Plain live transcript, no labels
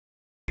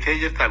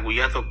Jirta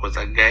guyyaa tokko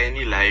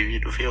Tsaggaayeen laayivii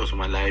dhufee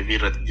osuma laayivii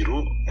irratti jiru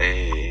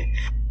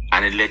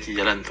anillee achi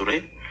jalan ture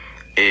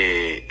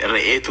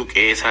re'eetu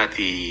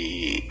qe'eesaati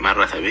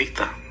marrata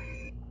beekta.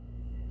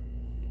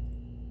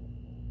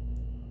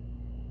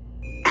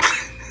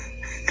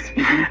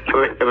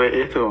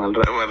 Re'eetu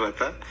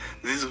marrata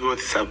this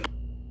gooti sab.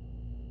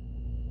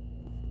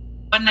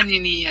 Wannan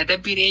ni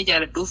adabbii re'ee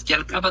jaaladhuuf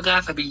jalqaba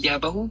gaafa biyyaa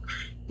bahu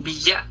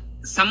biyya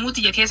sammuu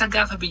tiyya keessa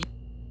gaafa biyya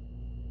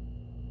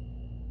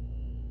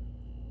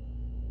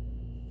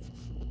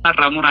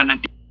Ramurana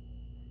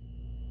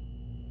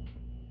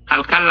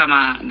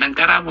Alkalama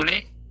Dankara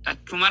Bule at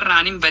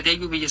Tumaranim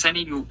Badeyu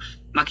Bijasaniyu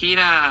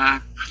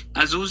Makira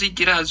Azuzi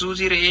Gira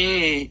Azuzi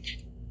Re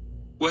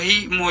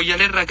Wahi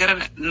Moyale Ragara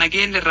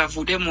Nagel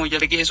Rafude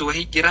Moyaleges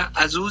Wahi Gira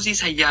Azuzi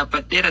Saya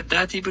Badera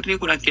Dati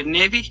Birikura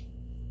Kenevi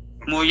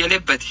Moyale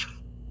Bati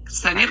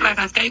Sanira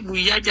Kankai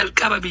Guya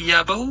Jalkaba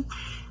Biyabahu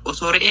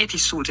Osore eti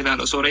Sutila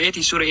Osore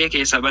eti Sure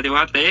Eke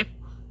Sabadewate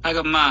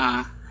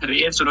Agama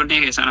Re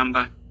Surone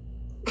Sanamba.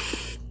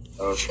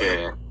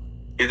 Okay.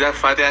 Ida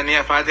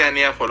Fatiania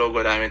follow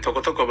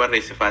Godhaniifii toko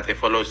barreesse Fati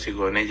follow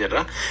sigo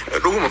nejera.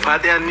 Duguma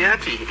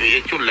Fatianiati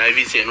echun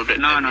live se no.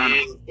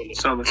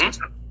 So.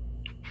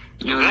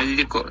 Yo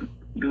dico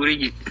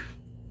Durigi.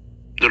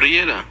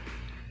 Duriyela.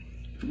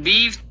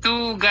 Beef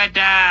tu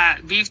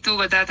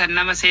gada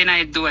tanama sena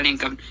iddu walin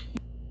kam.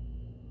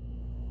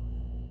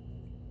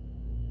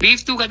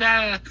 Beef tu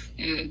gada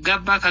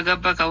gabba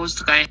ka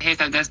ust ka he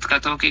ka gast ka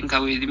talking ka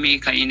with me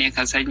ka ine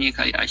ka sanyi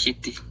ka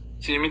Ashittii.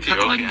 Simiti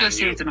okay.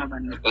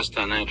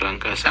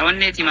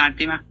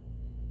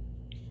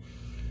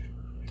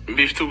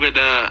 Biftu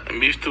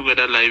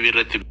gada live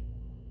irratti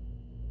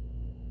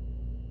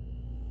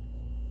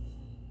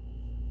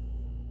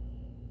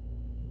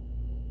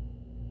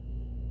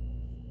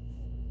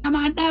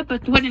Amanda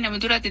but when in a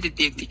dura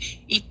detective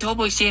it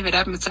tobo save it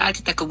up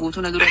Saati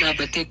Takagutuna Dura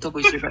but take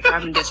tobo save it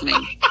up that's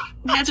name.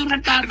 That's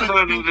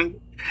what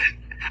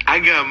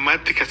Aga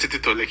matti kasiti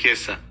tole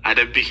keessa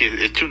adabbii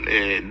jechuun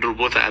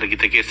durboota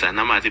argite keessa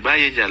namaati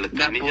baay'ee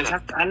jaallatanii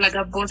jira. Alla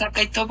gabboota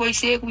akka itti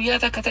boysee guyyaa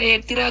takka ta'e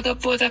Eertiraa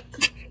gabboota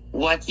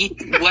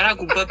wara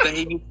gubbaa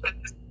bahee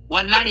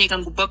wallahi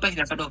kan gubbaa bahee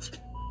lafa dhoofte.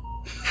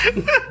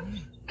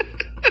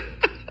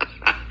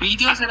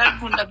 Viidiyoo sanaan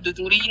kun dhabdu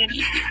turiyyeen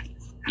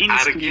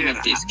inni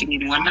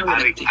iskiriin wannan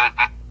walitti.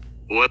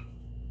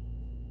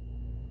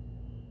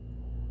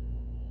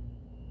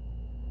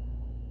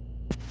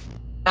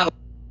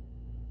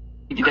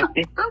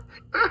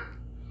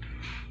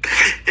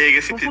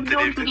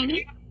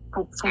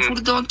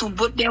 Fufurdoon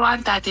tubbodhee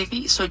waan taateefi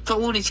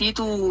socho'uun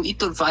isiitu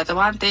itti ulfaata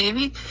waan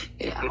ta'eefi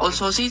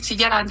osoo si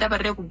jalaan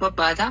dabarree gubbaa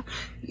baata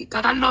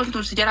qaqalloon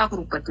tun si jalaa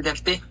kurubbattu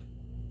daftee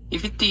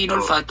ifitti hin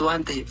ulfaattu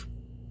waan ta'eef.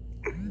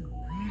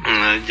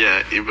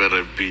 Ajaa'iba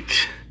rabbiiti.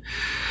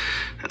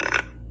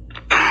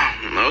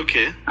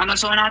 Okay. Ana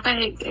soonaa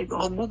ta'e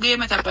hogguu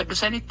geema taphadhu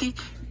sanitti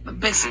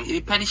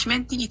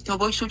punishmentii itti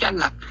boysuu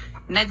callaa.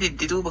 Nadid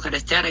duuba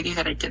kadachaa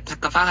dhaqee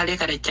takka faagalee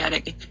kadachaa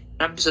dhaqee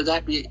rabbi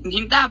sodaadhu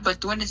hin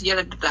dhaabbattu wanni si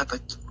jala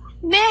dhaabbattu.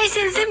 Mee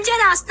isin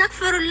jala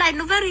astagfirullah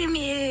nu bari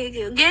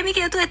geemii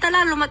keetu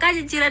etalaallu maqaa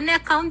jijjiirannee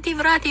akkaawuntii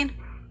biraatiin.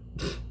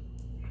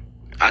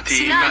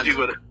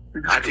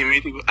 Ati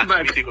miti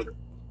godha.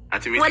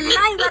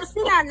 Wallahi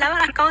barsiisaan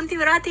lamaan akkaawuntii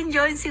biraatiin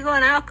jooyinsi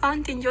goona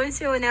akkaawuntiin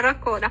jooyinsi goone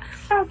rakkoodha.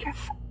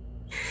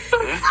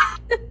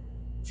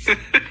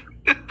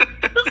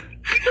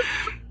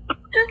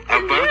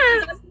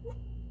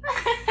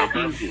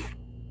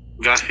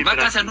 Gaafiif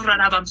Bakka sanurraa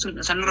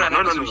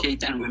dhaabamsu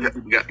sheeyitaan.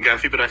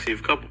 Gaafiif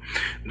biraasiif qabu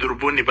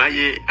durboonni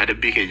baay'ee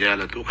adabbii kee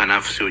jaalatu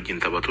kanaaf si wajjin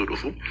taphatuu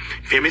dhufu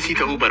feemesii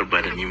ta'uu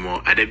barbaadanii immoo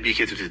adabbii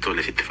keetu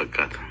tole sitti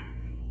fakkaata.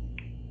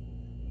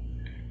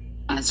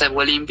 Ansa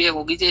waliin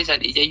beeku gizee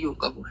san ijayyuu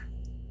qabu.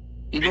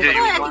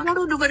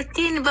 Garuu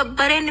dubartiin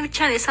babbareen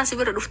bichaan isaas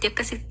bira dhufti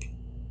akkasitti.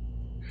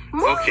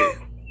 Okay.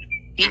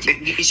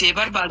 Gisee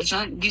barbaadu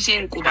san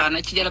gisee qubaan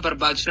achi jala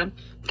barbaadu san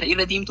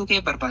ta'irra diimtuu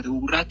kee barbaadu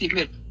gurraatti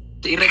fedhu.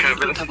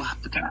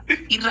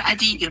 Irra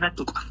adii irra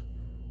tuqa.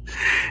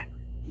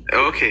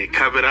 Okay,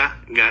 kabira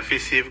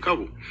gaafisiif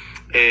qabu.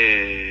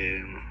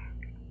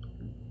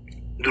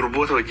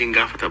 Durboota wajjin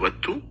gaafa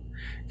taphattu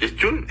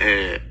jechuun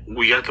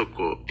guyyaa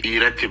tokko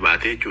dhiiratti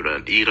baatee jechuudha.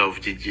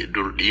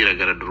 Dhiira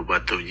gara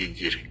durbaatti of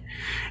jijjiire.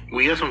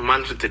 Guyyaa sun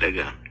maal sitti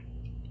dhaga'a?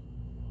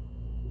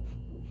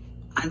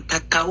 An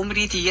takka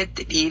umrii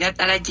tiyyatti dhiira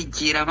dhala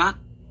jijjiiramaa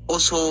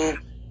osoo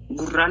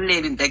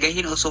gurraalleen hin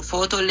dhagahin osoo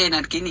footolleen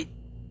argini.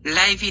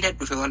 Live ida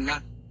dhufe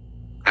wallah.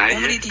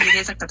 Umrii tiyya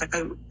keessa akka takka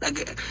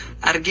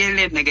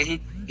argeellee dhagahin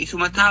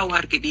isuma taa'u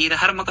arge dhiira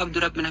harma qabdu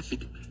rabbi na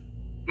fidu.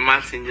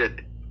 Maal sin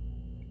jedhe?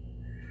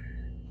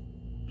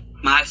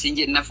 Maal sin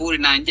jedhe na fuuri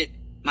naan jedhe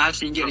maal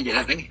sin jedhe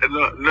jedha dhage.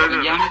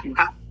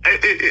 No.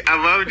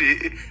 Ababdi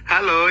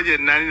hello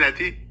jennaan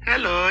nati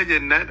hello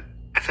jennaan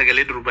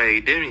sagalee durbaa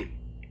eegdeemi.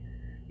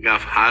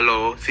 Gaaf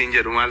hello sin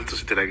jedhu maaltu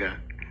sitti dhaga'a?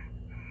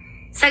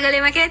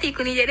 Sagalee makeetii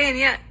kuni jedheen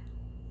yaa.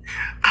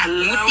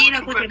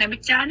 Mutina ko na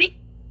michani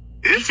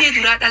ise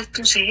dura dal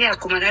tu se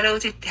akkuma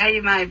dhalootitti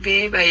hay my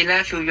babe I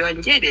love you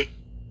yoon jedhe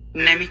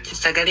namichi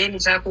sagaleen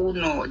isaa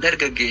kunoo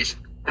dargaggeessa.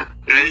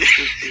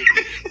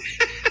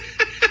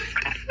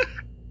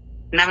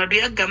 Nama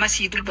bira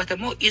gamasii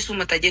dubbatamoo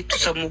isuma tajettu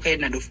sammuu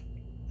kenna dhufu.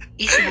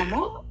 Isuma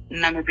moo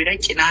nama bira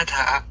cinaa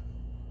taa'a.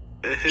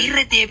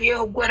 Irra deebi'ee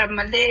hoggwaran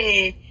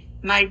malee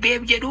my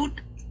babe jedhuun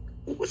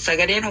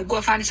sagaleen hogguu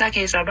afaan isaa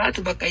keessaa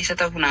baatu bakka isa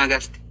ta'u naa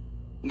garte.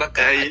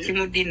 Bakka achi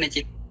muddiin na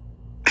jirti.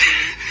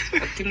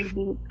 Achi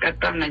muddiin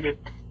qaqqabna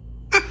jirti.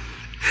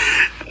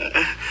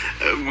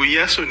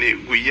 Guyyaa suni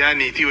guyyaa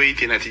niitii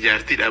wayiitiin ati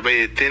jaartiidha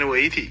bayeetteen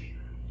wayiitii.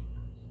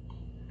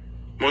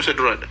 Moosa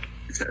duraadha.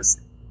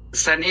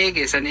 San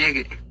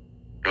eege.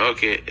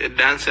 Okay,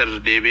 dancer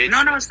Deebii.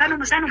 No,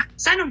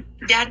 sanum.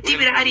 Jaartii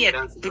bira ari'e.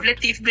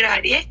 Dullattiif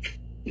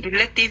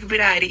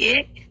bira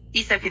ari'e.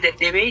 Isa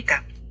fidadhee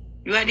beeka.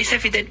 Yoo ani isa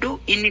fidadhu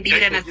inni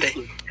dhiira na ta'e.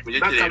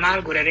 Bakka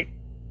maal godhare.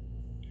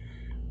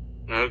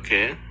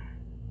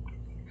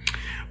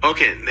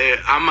 Okay,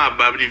 amma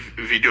Abdii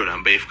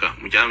videodhaan beefka.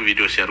 Mucaan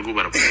video si arguu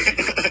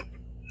barbaada.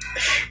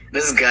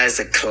 This guy is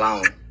a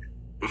clown.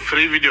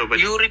 Free video, but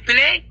you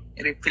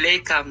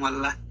replay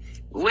Kamala.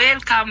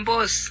 Welcome,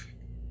 boss.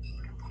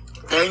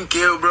 Thank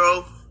you,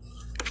 bro.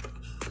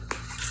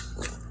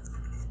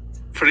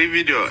 Free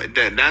video,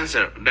 the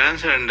dancer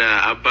and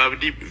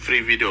Abdii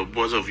free video,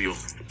 both of you.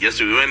 Yes,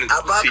 we went.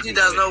 Abdii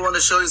does not want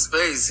to show his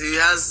face. He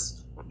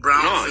has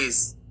brown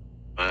face.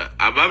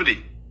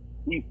 Abdii.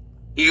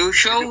 You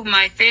show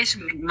my face,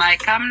 my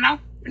cam now.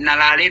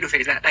 Nalale do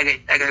face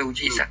daga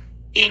ujisa.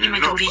 Any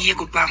maturi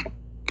kupam.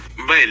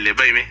 Bay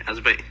me as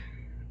bay.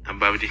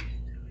 Abdii.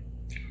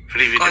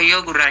 Free video.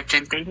 Koyo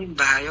gurachan tayi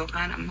bayo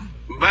kanama.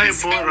 Bay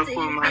bora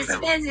kuma.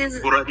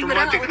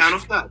 Gurachumati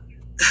kanuf that.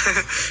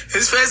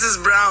 His face is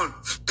brown,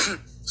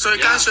 so he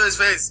can't show his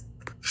face.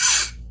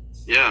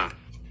 Yeah.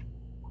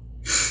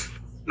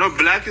 No,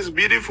 black is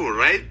beautiful,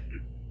 right?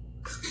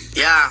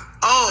 Yeah.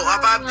 Oh,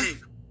 Abdii.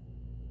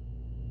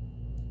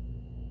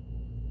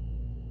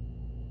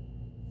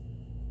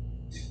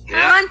 I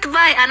want to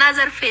buy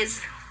another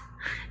face.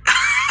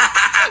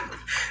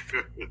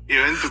 You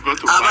want to go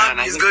to buy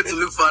Abdii is going to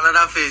look for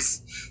another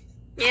face.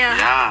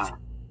 Yeah.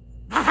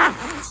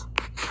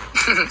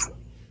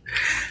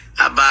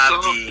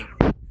 Abdii.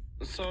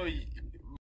 So